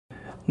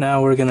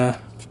Now we're gonna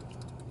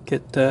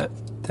get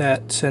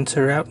that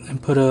sensor out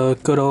and put a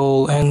good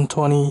old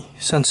N20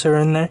 sensor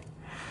in there,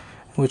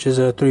 which is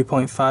a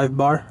 3.5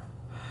 bar.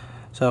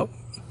 So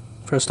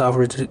first off,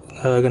 we're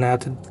gonna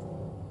have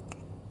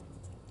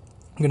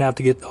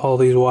to get all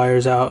these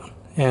wires out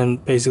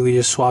and basically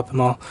just swap them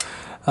all.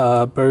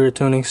 Burger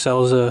Tuning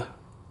sells a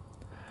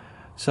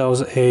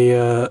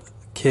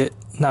kit,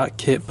 not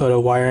kit, but a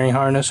wiring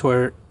harness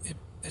where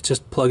it's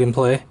just plug and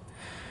play,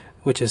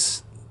 which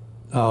is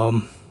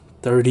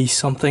 $30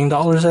 something,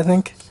 I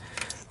think.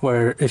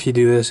 Where if you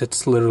do this,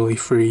 it's literally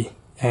free,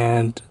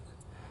 and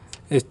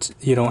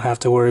you don't have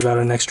to worry about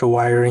an extra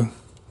wiring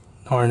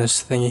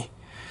harness thingy.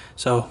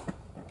 So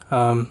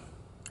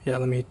yeah,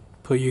 let me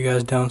put you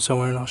guys down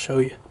somewhere and I'll show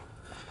you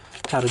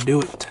how to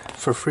do it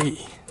for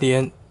free.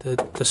 The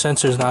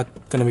sensor's not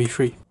gonna be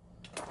free.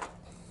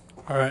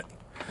 Alright,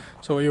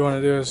 so what you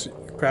want to do is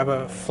grab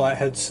a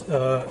flathead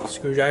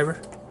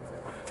screwdriver,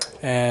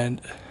 and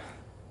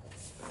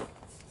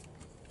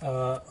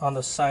on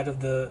the side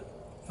of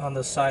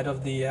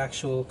the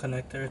actual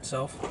connector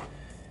itself,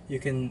 you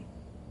can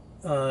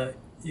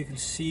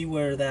see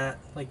where that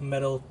like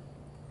metal,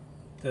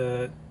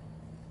 the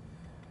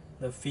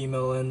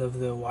female end of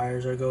the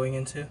wires are going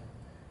into.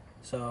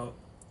 So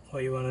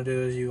what you want to do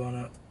is you want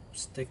to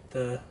stick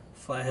the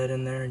flathead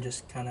in there and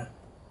just kind of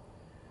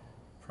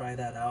pry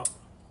that out.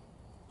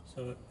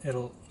 So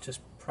it'll just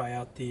pry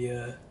out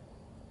the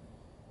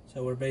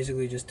so we're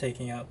basically just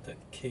taking out the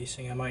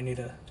casing. I might need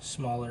a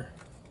smaller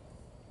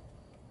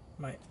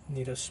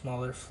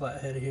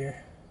flathead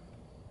here.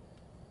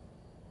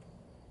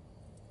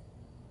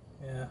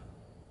 Yeah.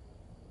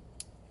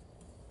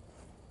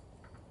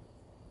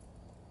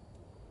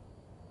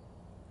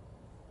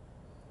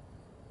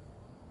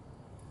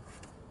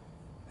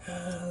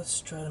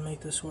 Let's try to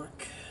make this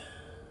work.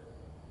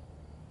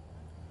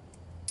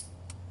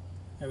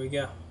 There we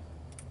go.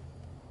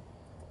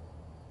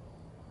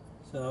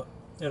 So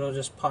it'll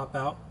just pop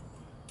out,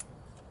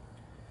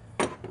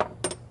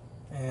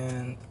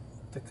 and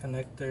the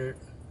connector,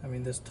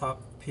 this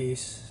top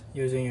piece,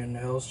 using your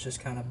nails, just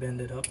kind of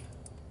bend it up.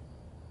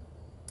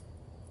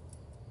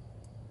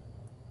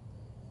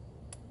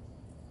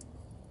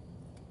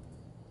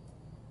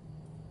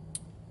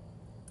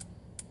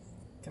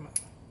 Come on.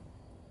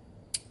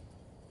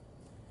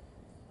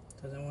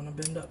 Doesn't want to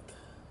bend up.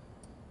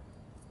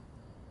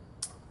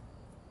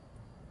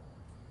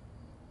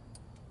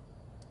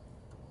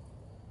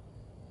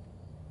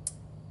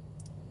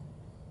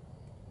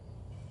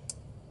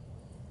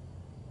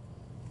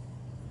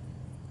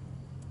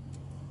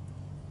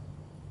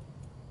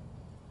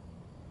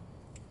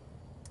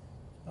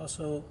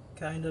 Also,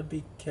 kind of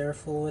be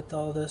careful with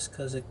all this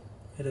because it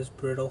is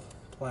brittle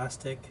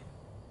plastic.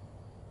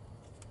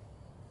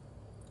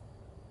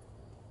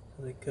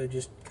 So they could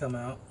just come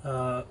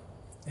out.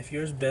 If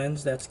yours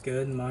bends, that's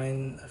good.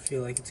 Mine, I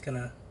feel like it's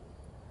gonna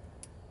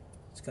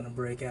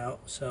break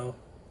out. So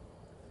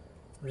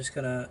I'm just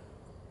gonna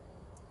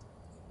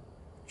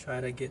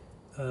try to get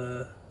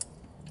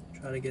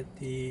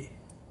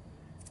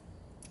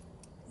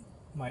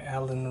my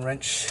Allen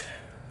wrench.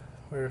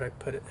 Where did I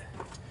put it?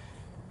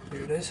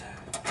 Here it is.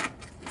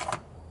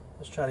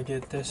 Let's try to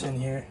get this in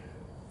here.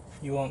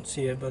 You won't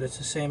see it, but it's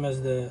the same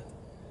as the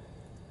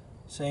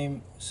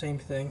same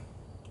thing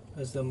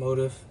as the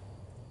motive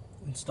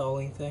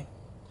installing thing.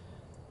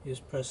 You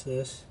just press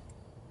this,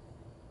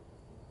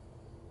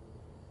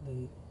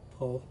 then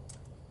pull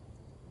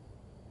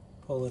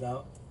it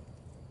out.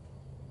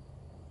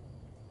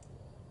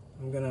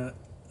 I'm gonna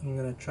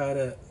try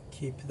to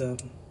keep them.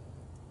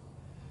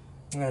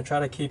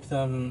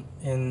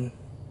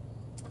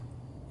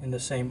 in the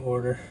same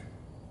order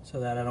so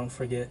that I don't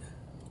forget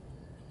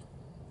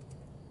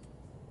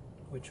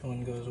which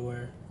one goes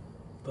where.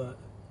 But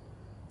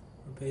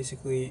we're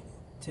basically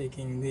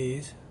taking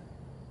these.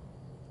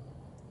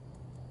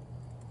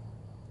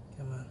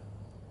 Come on.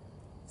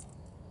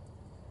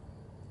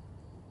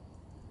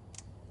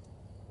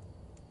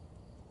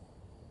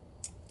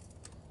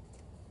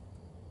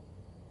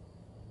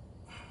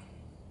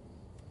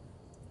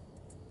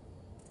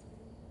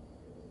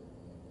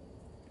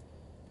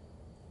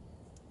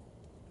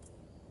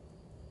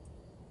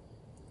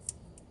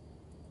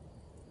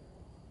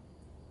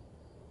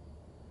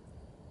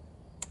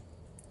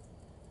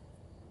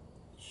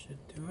 Should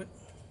do it.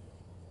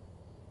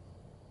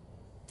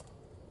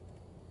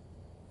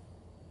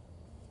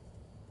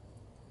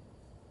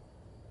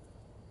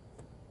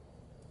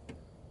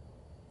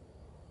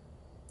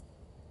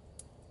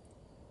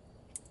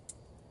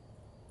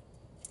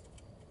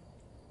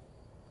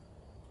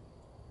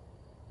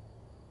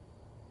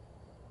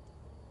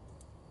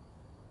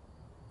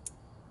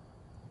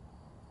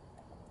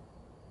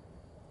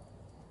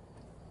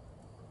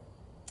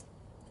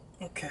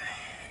 Okay.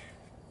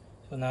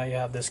 So now you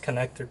have this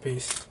connector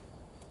piece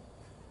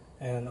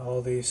and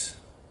all these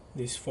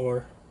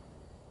 4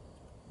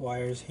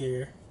 wires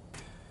here.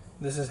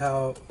 This is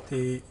how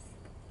the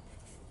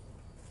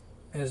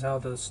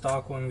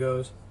stock one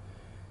goes.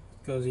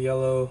 It goes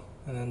yellow,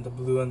 and then the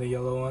blue and the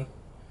yellow one,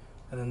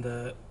 and then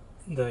the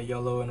the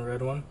yellow and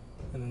red one,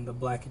 and then the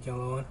black and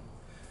yellow one.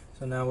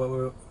 So now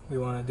what we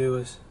want to do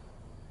is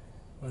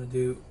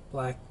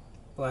black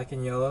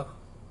and yellow,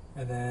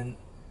 and then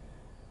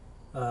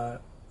the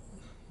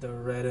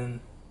red and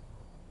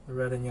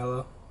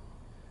yellow,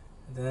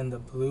 and then the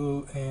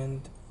blue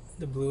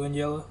and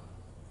yellow,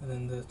 and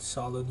then the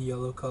solid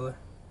yellow color.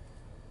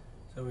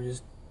 So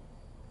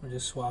we're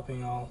just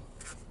swapping all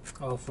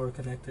 4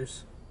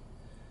 connectors.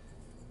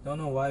 Don't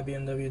know why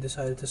BMW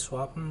decided to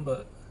swap them,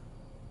 but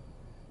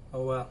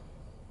oh well.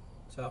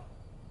 So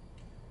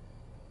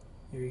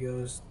here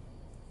goes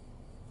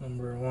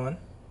number 1,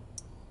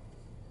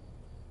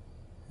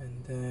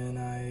 and then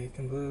I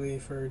completely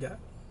forgot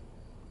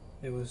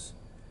it was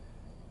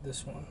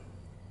this one,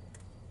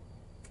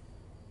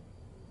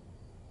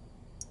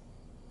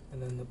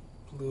 and then the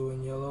blue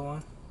and yellow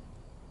one.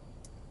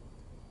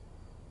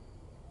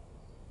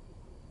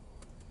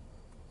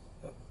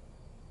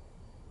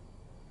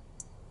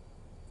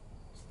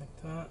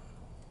 Like that,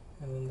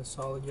 and then the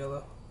solid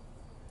yellow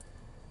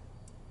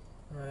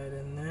right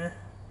in there.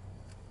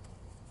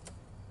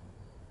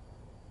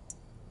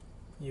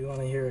 You want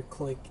to hear a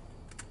click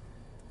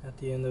at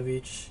the end of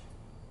each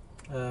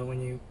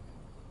when you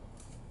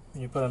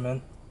put them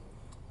in.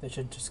 They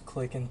should just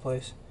click in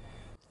place.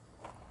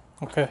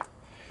 Okay,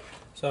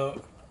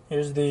 so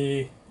here's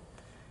the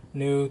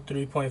new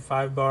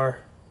 3.5 bar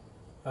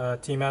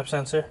T-MAP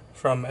sensor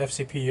from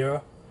FCP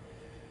Euro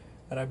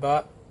that I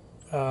bought.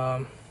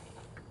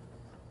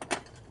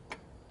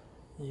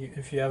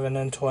 If you have an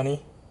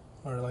N20,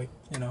 or like,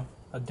 you know,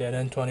 a dead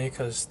N20,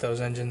 because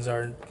those engines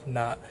are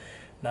not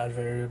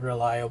very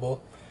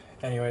reliable.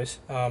 Anyways,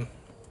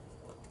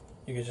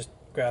 you could just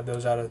grab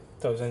those out of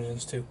those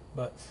engines too.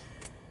 But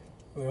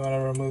we want to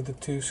remove the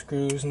 2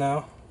 screws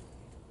now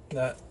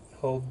that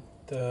hold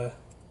the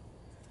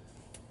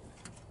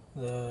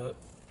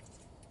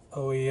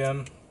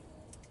OEM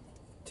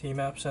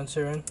T-MAP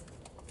sensor in.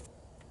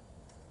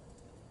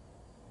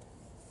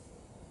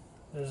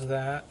 There's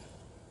that.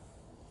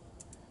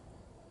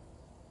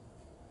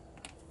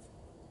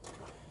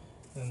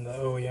 And the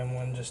OEM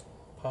one just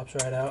pops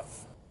right out.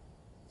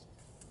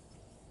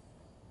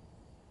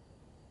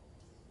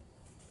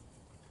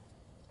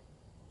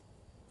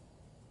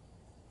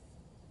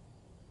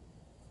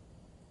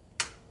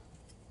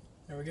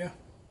 There we go.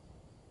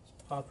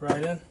 Just pop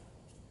right in.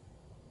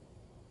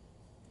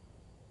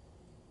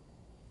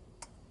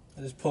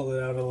 I just pulled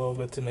it out a little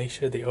bit to make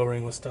sure the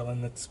O-ring was still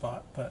in its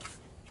spot, but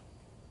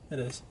it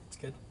is. It's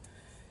good.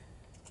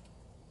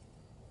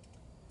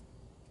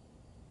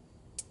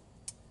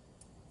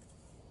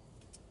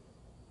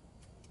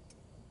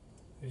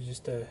 It's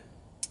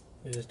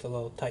just a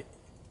little tight.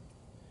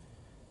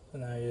 So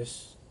now you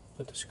just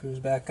put the screws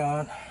back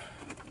on,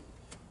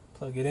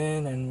 plug it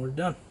in, and we're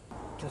done.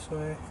 This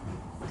way,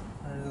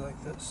 or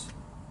like this.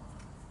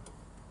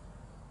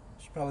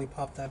 Should probably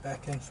pop that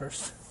back in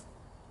first.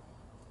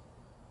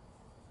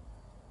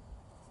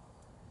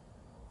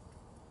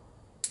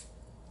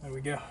 There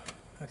we go.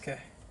 Okay.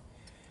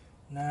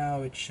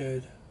 Now it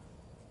should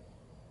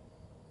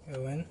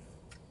go in.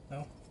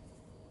 No?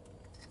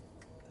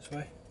 This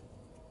way?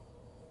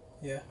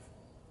 Yeah.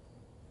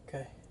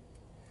 Okay.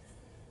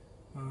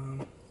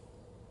 I'll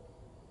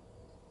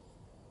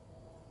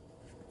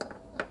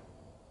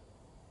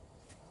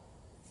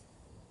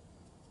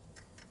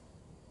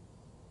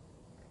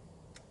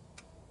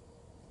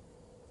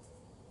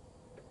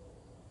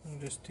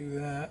just do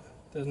that.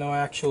 There's no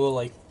actual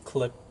like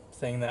clip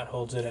thing that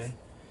holds it in.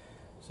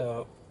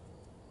 So,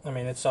 I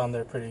mean, it's on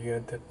there pretty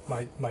good. That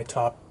my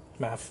top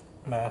MAF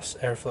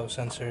airflow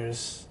sensor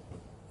is,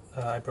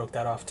 I broke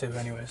that off too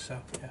anyway, so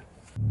yeah.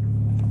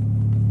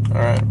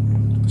 Alright,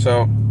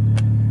 so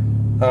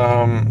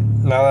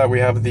now that we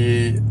have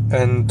the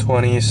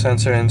N20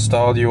 sensor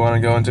installed, you want to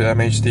go into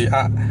MHD.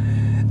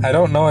 I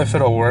don't know if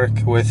it'll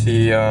work with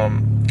the I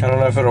don't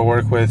know if it'll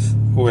work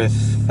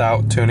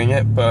without tuning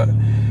it, but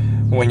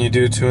when you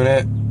do tune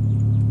it,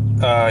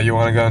 you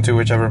want to go into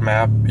whichever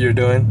map you're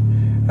doing,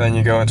 and then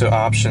you go into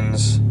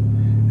options,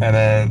 and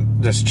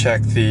then just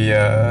check the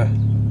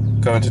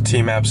go into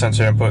T-MAP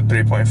sensor and put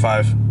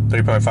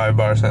 3.5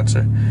 bar sensor,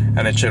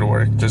 and it should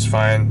work just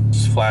fine.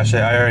 Just flash it.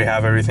 I already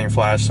have everything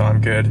flashed, so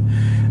I'm good.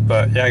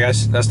 But yeah,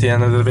 guys, that's the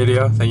end of the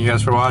video. Thank you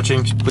guys for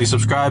watching. Please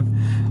subscribe.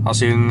 I'll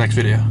see you in the next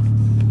video.